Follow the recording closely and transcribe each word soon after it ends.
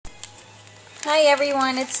Hi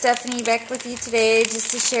everyone, it's Stephanie back with you today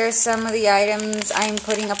just to share some of the items I'm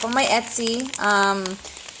putting up on my Etsy.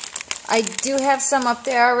 I do have some up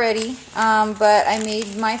there already, but I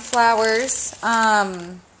made my flowers,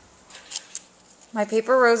 my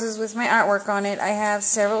paper roses with my artwork on it. I have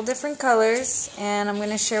several different colors and I'm going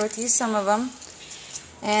to share with you some of them.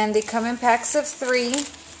 And they come in packs of 3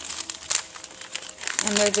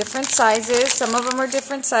 and they're different sizes. Some of them are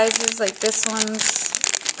different sizes, like this one's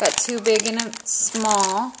got 2 big and a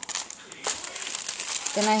small.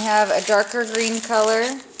 Then I have a darker green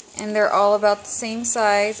color, and they're all about the same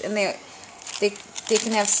size. And they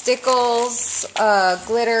can have stickles,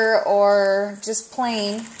 glitter, or just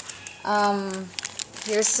plain.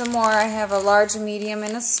 Here's some more. I have a large, a medium,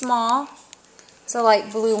 and a small. It's a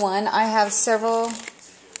light blue one. I have several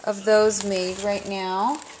of those made right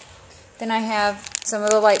now. Then I have some of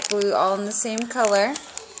the light blue, all in the same color.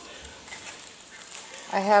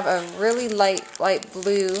 I have a really light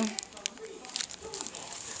blue.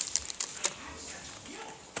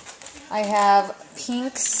 I have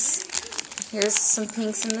pinks. Here's some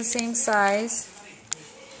pinks in the same size.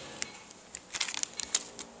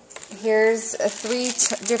 Here's 3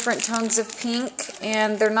 different tones of pink,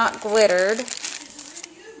 and they're not glittered.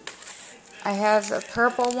 I have a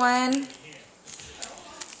purple one.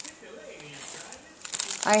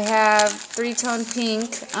 I have 3-tone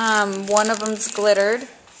pink. One of them's glittered.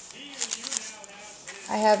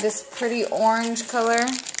 I have this pretty orange color.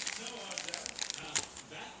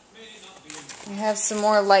 I have some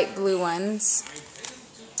more light blue ones.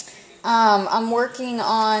 I'm working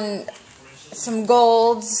on some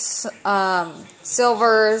golds,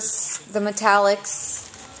 silvers, the metallics,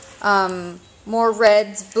 more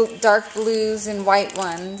reds, dark blues, and white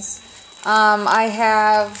ones.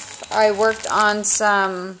 I worked on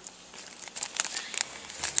some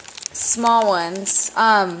small ones.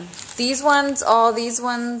 All these ones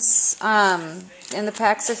in the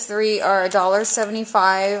packs of 3 are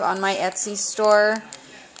 $1.75 on my Etsy store.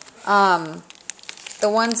 The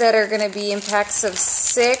ones that are going to be in packs of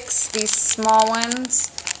 6, these small ones,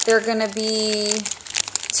 they're going to be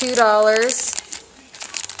 $2.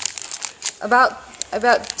 About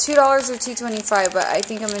 $2 or $2.25, but I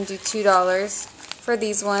think I'm going to do $2 for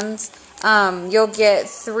these ones. You'll get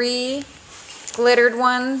 3 glittered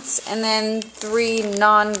ones and then 3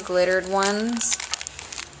 non-glittered ones.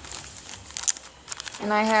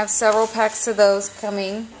 And I have several packs of those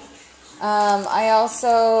coming. I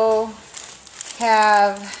also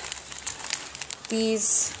have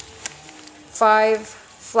these 5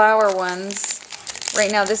 flower ones.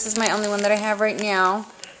 Right now, this is my only one that I have right now.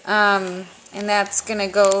 And that's going to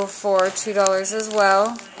go for $2 as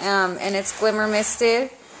well. And it's glimmer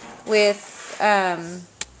misted with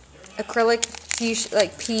acrylic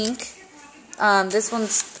like pink. This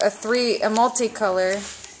one's a multicolor.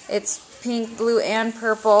 It's pink, blue, and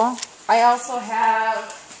purple. I also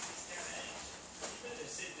have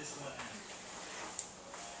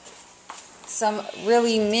some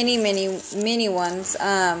really mini ones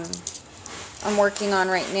I'm working on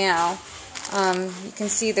right now. You can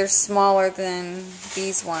see they're smaller than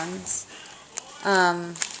these ones.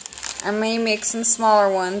 I may make some smaller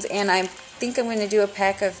ones, and I think I'm going to do a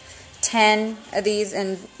pack of 10 of these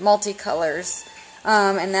in multicolors.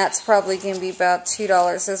 And that's probably going to be about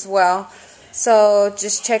 $2 as well. So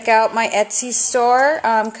just check out my Etsy store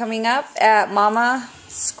coming up at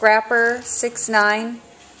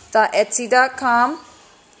mamascrapper69.etsy.com.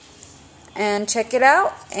 And check it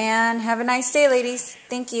out, and have a nice day, ladies.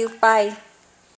 Thank you. Bye.